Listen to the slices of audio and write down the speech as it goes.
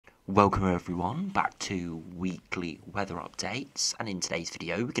Welcome everyone back to weekly weather updates, and in today's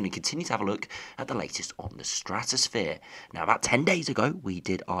video we're going to continue to have a look at the latest on the stratosphere. Now, about 10 days ago we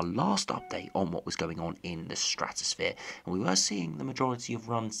did our last update on what was going on in the stratosphere, and we were seeing the majority of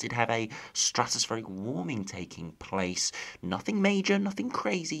runs did have a stratospheric warming taking place. Nothing major, nothing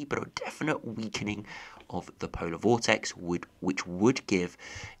crazy, but a definite weakening of the polar vortex which would give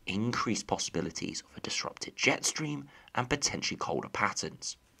increased possibilities of a disrupted jet stream and potentially colder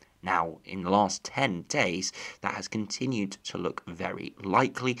patterns. Now, in the last 10 days, that has continued to look very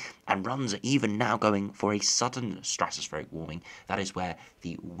likely, and runs are even now going for a sudden stratospheric warming. That is where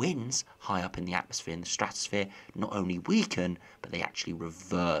the winds high up in the atmosphere in the stratosphere not only weaken, but they actually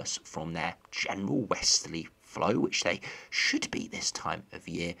reverse from their general westerly flow, which they should be this time of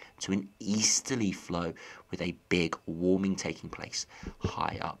year, to an easterly flow with a big warming taking place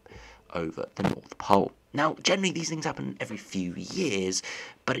high up over the North Pole. Now, generally these things happen every few years,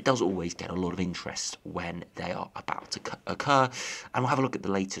 but it does always get a lot of interest when they are about to occur, and we'll have a look at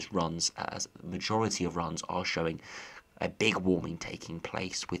the latest runs, as the majority of runs are showing a big warming taking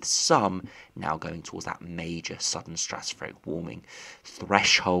place, with some now going towards that major sudden stratospheric warming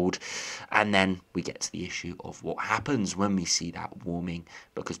threshold. And then we get to the issue of what happens when we see that warming,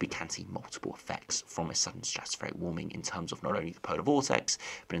 because we can see multiple effects from a sudden stratospheric warming in terms of not only the polar vortex,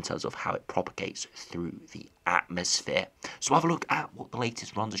 but in terms of how it propagates through the atmosphere. So we'll have a look at what the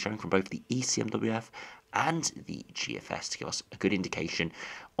latest runs are showing from both the ECMWF and the GFS to give us a good indication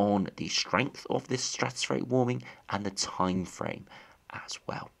on the strength of this stratospheric warming and the time frame as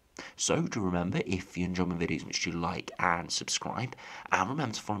well. So do remember, if you enjoy my videos, make sure you like and subscribe, and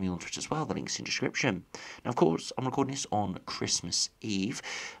remember to follow me on Twitter as well. The link's in the description. Now, of course, I'm recording this on Christmas Eve,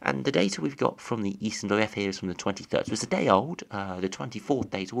 and the data we've got from the ECMWF here is from the 23rd. So it's a day old. The 24th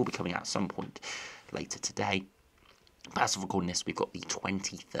data will be coming out at some point later today. As of recording this, we've got the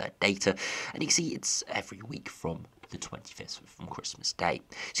 23rd data, and you can see it's every week from the 25th, from Christmas Day.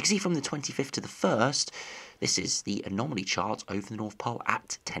 So you can see from the 25th to the 1st, this is the anomaly chart over the North Pole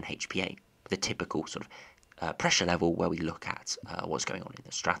at 10 HPA, the typical sort of pressure level where we look at what's going on in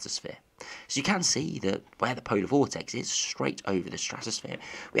the stratosphere. So you can see that where the polar vortex is, straight over the stratosphere,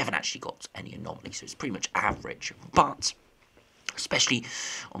 we haven't actually got any anomaly, so it's pretty much average. But especially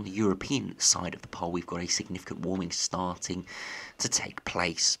on the European side of the pole, we've got a significant warming starting to take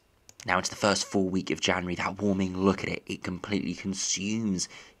place. Now, into the first full week of January, that warming, look at it, it completely consumes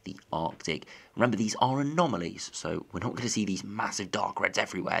the Arctic. Remember, these are anomalies, so we're not going to see these massive dark reds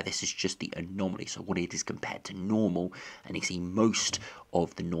everywhere. This is just the anomaly, so what it is compared to normal. And you see most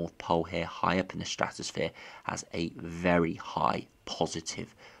of the North Pole here, high up in the stratosphere, has a very high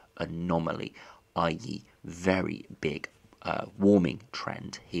positive anomaly, i.e. very big warming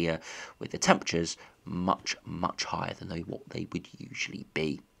trend here, with the temperatures much higher than what they would usually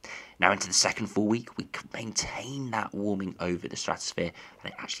be. Now, into the second full week, we can maintain that warming over the stratosphere,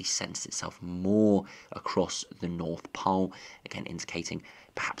 and it actually centers itself more across the North Pole, again indicating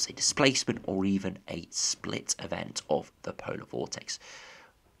perhaps a displacement or even a split event of the polar vortex.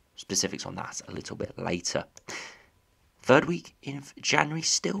 Specifics on that a little bit later. Third week in January,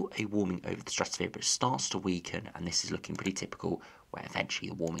 still a warming over the stratosphere, but it starts to weaken, and this is looking pretty typical, where eventually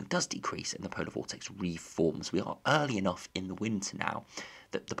the warming does decrease and the polar vortex reforms. We are early enough in the winter now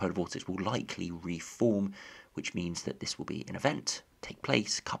that the polar vortex will likely reform, which means that this will be an event, take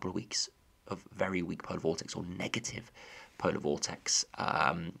place, a couple of weeks of very weak polar vortex or negative polar vortex,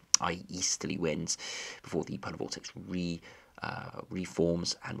 i.e. easterly winds, before the polar vortex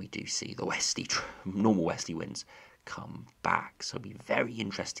reforms, and we do see the normal westerly winds come back. So it'll be very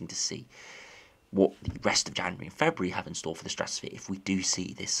interesting to see what the rest of January and February have in store for the stratosphere if we do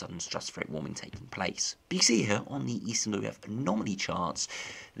see this sudden stratospheric warming taking place. But you see here on the ECMWF anomaly charts,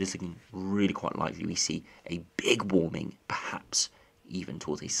 it is looking really quite likely we see a big warming, perhaps even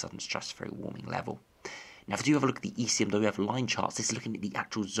towards a sudden stratospheric warming level. Now, if you do have a look at the ECMWF line charts, this is looking at the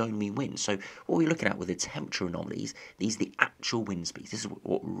actual zone mean winds. So what we're looking at with the temperature anomalies, these are the actual wind speeds. This is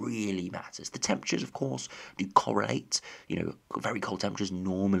what really matters. The temperatures, of course, do correlate. You know, very cold temperatures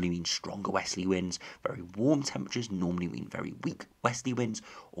normally mean stronger westerly winds. Very warm temperatures normally mean very weak westerly winds,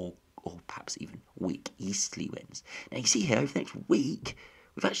 or perhaps even weak easterly winds. Now, you see here, over the next week,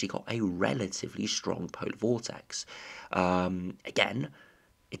 we've actually got a relatively strong polar vortex. Again,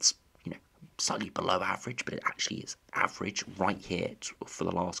 it's slightly below average, but it actually is average right here for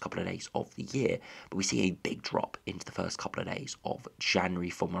the last couple of days of the year. But we see a big drop into the first couple of days of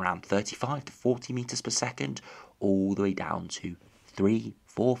January from around 35 to 40 meters per second all the way down to 3,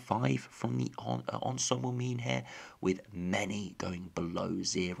 4, 5 from the ensemble mean here, with many going below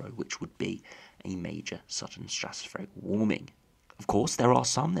 0, which would be a major sudden stratospheric warming. Of course, there are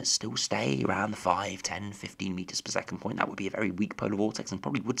some that still stay around the 5, 10, 15 meters per second point. That would be a very weak polar vortex and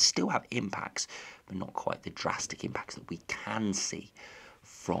probably would still have impacts, but not quite the drastic impacts that we can see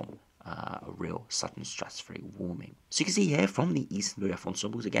from a real sudden stratospheric warming. So you can see here from the eastern Blue F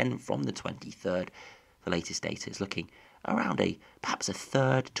ensembles, again from the 23rd, the latest data is looking around perhaps a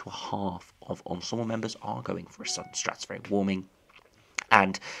third to a half of ensemble members are going for a sudden stratospheric warming,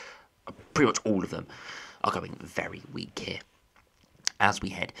 and pretty much all of them are going very weak here as we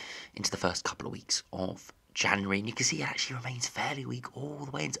head into the first couple of weeks of January. And you can see it actually remains fairly weak all the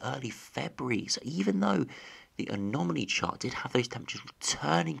way into early February. So even though the anomaly chart did have those temperatures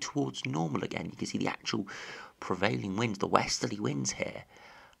returning towards normal again, you can see the actual prevailing winds, the westerly winds here,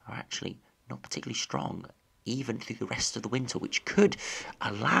 are actually not particularly strong even through the rest of the winter, which could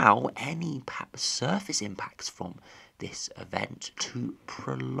allow any perhaps surface impacts from this event to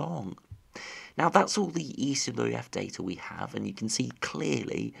prolong. Now, that's all the eastern Blue F data we have, and you can see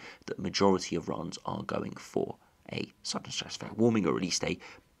clearly that the majority of runs are going for a sudden stratospheric warming, or at least a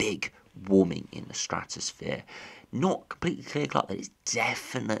big warming in the stratosphere. Not completely clear cut that it's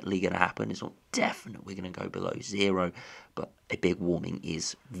definitely going to happen. It's not definite we're going to go below zero, but a big warming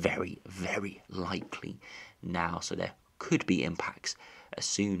is very, very likely now. So there could be impacts as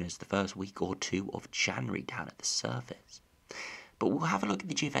soon as the first week or two of January down at the surface. But we'll have a look at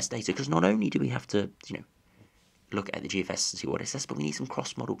the GFS data, because not only do we have to, look at the GFS and see what it says, but we need some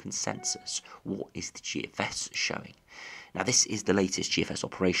cross-model consensus. What is the GFS showing? Now, this is the latest GFS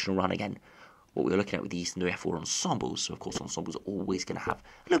operational run. Again, what we were looking at with the Eastern Blue F4 ensembles. So, of course, ensembles are always going to have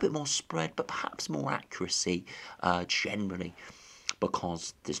a little bit more spread, but perhaps more accuracy generally,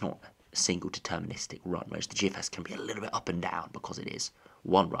 because there's not a single deterministic run, whereas the GFS can be a little bit up and down because it is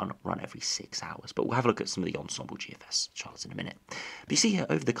one run every 6 hours. But we'll have a look at some of the ensemble GFS charts in a minute. But you see here,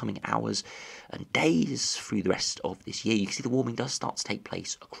 over the coming hours and days through the rest of this year, you can see the warming does start to take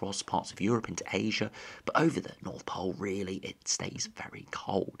place across parts of Europe into Asia, but over the North Pole, really, it stays very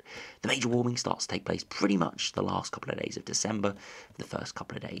cold. The major warming starts to take place pretty much the last couple of days of December, the first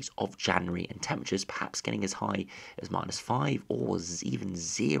couple of days of January, and temperatures perhaps getting as high as -5 or even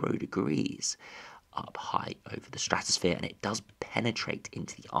 0 degrees up high over the stratosphere, and it does penetrate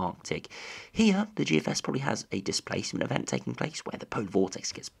into the Arctic. Here, the GFS probably has a displacement event taking place where the polar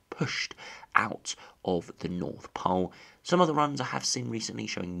vortex gets pushed out of the North Pole. Some other runs I have seen recently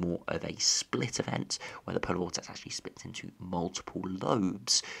showing more of a split event, where the polar vortex actually splits into multiple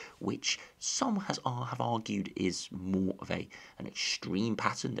lobes, which some have argued is more of an extreme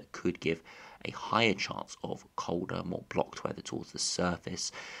pattern that could give a higher chance of colder, more blocked weather towards the surface.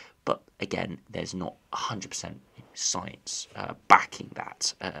 But again, there's not 100% science backing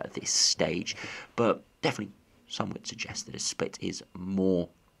that at this stage. But definitely some would suggest that a split is more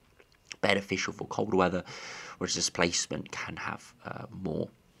beneficial for colder weather, whereas displacement can have more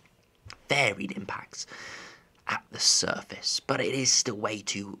varied impacts at the surface. But it is still way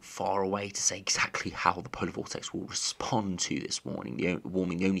too far away to say exactly how the polar vortex will respond to this warming. The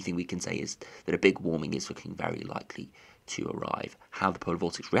only thing we can say is that a big warming is looking very likely to arrive. How the polar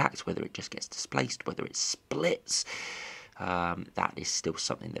vortex reacts, whether it just gets displaced, whether it splits, that is still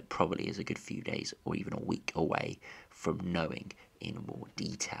something that probably is a good few days or even a week away from knowing in more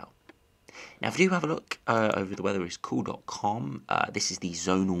detail. Now, if you do have a look over the weatheriscool.com, this is the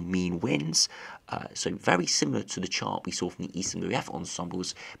zonal mean winds. So very similar to the chart we saw from the Eastern Blue F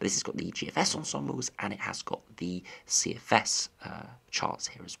ensembles, but this has got the GFS ensembles and it has got the CFS charts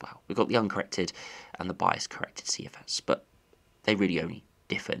here as well. We've got the uncorrected and the bias corrected CFS, but they really only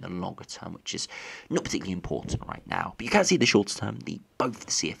differ in the longer term, which is not particularly important right now. But you can see the shorter term, both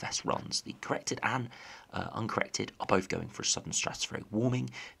the CFS runs, the corrected and uncorrected, are both going for a sudden stratospheric warming.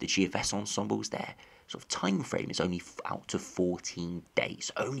 The GFS ensembles, their sort of time frame is only out to 14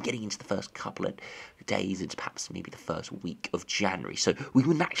 days, only getting into the first couple of days into perhaps maybe the first week of January. So we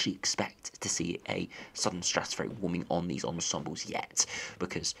wouldn't actually expect to see a sudden stratospheric warming on these ensembles yet,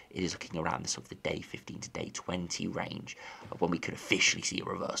 because it is looking around the sort of the day 15 to day 20 range of when we could officially see a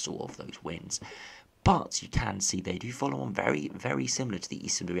reversal of those winds. But you can see they do follow on very, very similar to the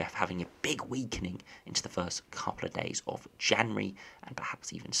Eastern Blue F, having a big weakening into the first couple of days of January, and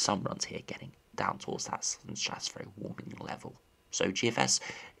perhaps even some runs here getting down towards that sudden stratospheric warming level. So GFS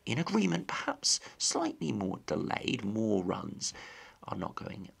in agreement, perhaps slightly more delayed, more runs are not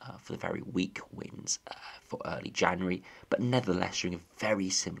going for the very weak winds for early January, but nevertheless showing a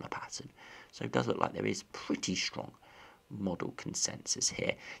very similar pattern. So it does look like there is pretty strong model consensus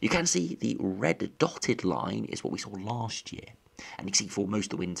here. You can see the red dotted line is what we saw last year. And you can see for most of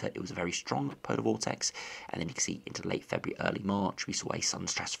the winter, it was a very strong polar vortex. And then you can see into late February, early March, we saw a sun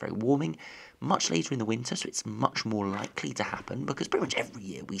stratospheric warming much later in the winter. So it's much more likely to happen because pretty much every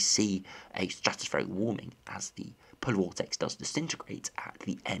year we see a stratospheric warming as the polar vortex does disintegrate at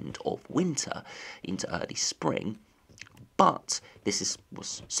the end of winter into early spring. But this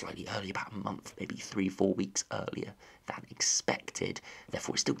was slightly early, about a month, maybe 3-4 weeks earlier than expected.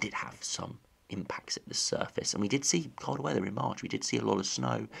 Therefore, it still did have some impacts at the surface. And we did see colder weather in March. We did see a lot of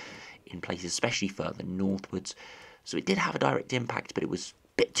snow in places, especially further northwards. So it did have a direct impact, but it was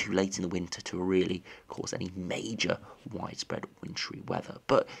a bit too late in the winter to really cause any major widespread wintry weather.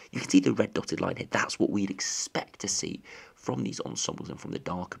 But you can see the red dotted line here. That's what we'd expect to see from these ensembles and from the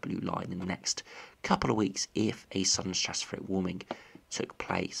darker blue line in the next couple of weeks if a sudden stratospheric warming took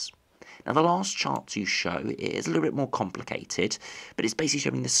place. Now, the last chart to show is a little bit more complicated, but it's basically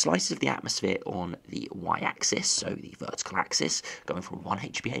showing the slices of the atmosphere on the y-axis, so the vertical axis, going from 1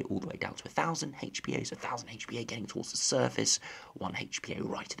 HPA all the way down to 1,000 HPA, so 1,000 HPA getting towards the surface, 1 HPA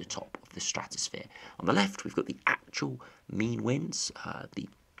right at the top of the stratosphere. On the left, we've got the actual mean winds,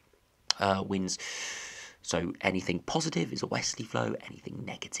 winds. So anything positive is a westerly flow, anything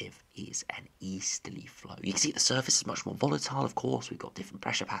negative is an easterly flow. You can see the surface is much more volatile, of course. We've got different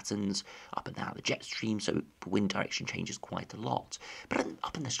pressure patterns up and down the jet stream, so wind direction changes quite a lot. But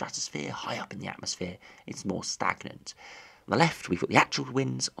up in the stratosphere, high up in the atmosphere, it's more stagnant. On the left, we've got the actual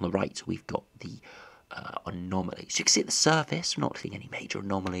winds. On the right, we've got the anomalies. You can see at the surface, we're not seeing any major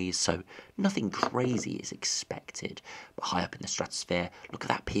anomalies, so nothing crazy is expected. But high up in the stratosphere, look at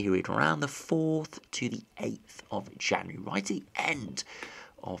that period around the 4th to the 8th of January. Right at the end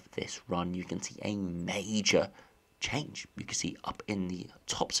of this run, you can see a major change. You can see up in the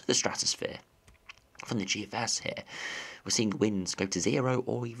tops of the stratosphere, from the GFS here, we're seeing winds go to 0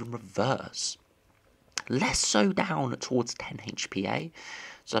 or even reverse. Less so down towards 10 HPA,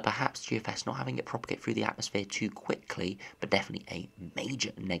 so perhaps GFS not having it propagate through the atmosphere too quickly, but definitely a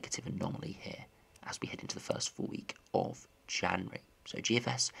major negative anomaly here as we head into the first full week of January. So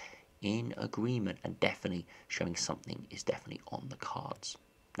GFS in agreement and definitely showing something is definitely on the cards.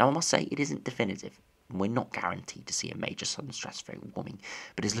 Now, I must say it isn't definitive. We're not guaranteed to see a major sudden stratospheric warming,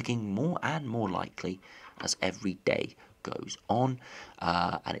 but it's looking more and more likely as every day goes on,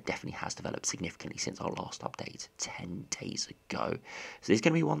 and it definitely has developed significantly since our last update 10 days ago. So there's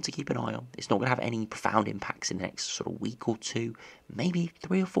going to be one to keep an eye on. It's not going to have any profound impacts in the next sort of week or two, maybe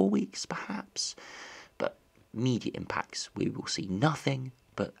 3 or 4 weeks perhaps, but immediate impacts we will see nothing.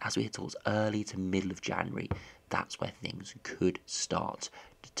 But as we head towards early to middle of January, that's where things could start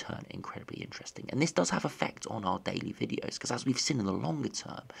to turn incredibly interesting. And this does have effect on our daily videos, because as we've seen in the longer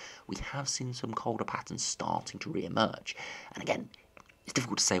term, we have seen some colder patterns starting to re-emerge. And again, it's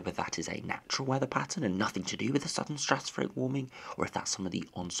difficult to say whether that is a natural weather pattern and nothing to do with the sudden stratospheric warming, or if that's some of the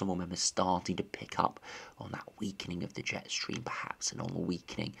ensemble members starting to pick up on that weakening of the jet stream perhaps, and on the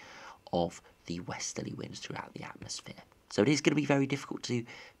weakening of the westerly winds throughout the atmosphere. So it is going to be very difficult to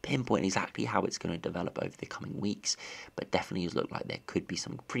pinpoint exactly how it's going to develop over the coming weeks, but definitely does look like there could be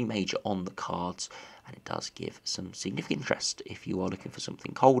some pretty major on the cards, and it does give some significant interest if you are looking for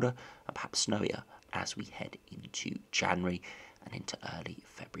something colder and perhaps snowier as we head into January and into early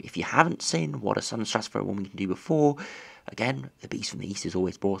February. If you haven't seen what a sudden stratospheric warming can do before, again, the beast from the east is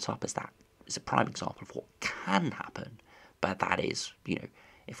always brought up as that is a prime example of what can happen, but that is,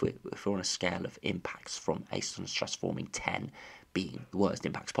 if we're on a scale of impacts from a sudden stress forming 10 being the worst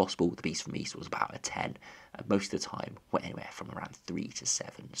impacts possible, the beast from the east was about a 10. Most of the time, we're anywhere from around 3 to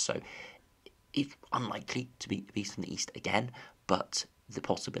 7. So it's unlikely to be the beast from the east again, but the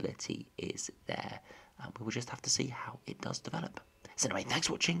possibility is there. We will just have to see how it does develop. So anyway, thanks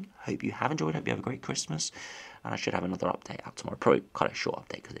for watching. Hope you have enjoyed. Hope you have a great Christmas. And I should have another update out tomorrow. Probably quite a short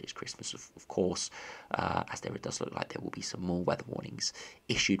update because it is Christmas, of course. As there does look like there will be some more weather warnings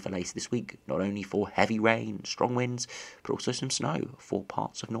issued for later this week. Not only for heavy rain, strong winds, but also some snow for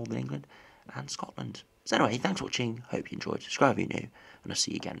parts of northern England and Scotland. So anyway, thanks for watching. Hope you enjoyed. Subscribe if you're new. And I'll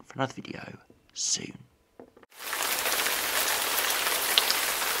see you again for another video soon.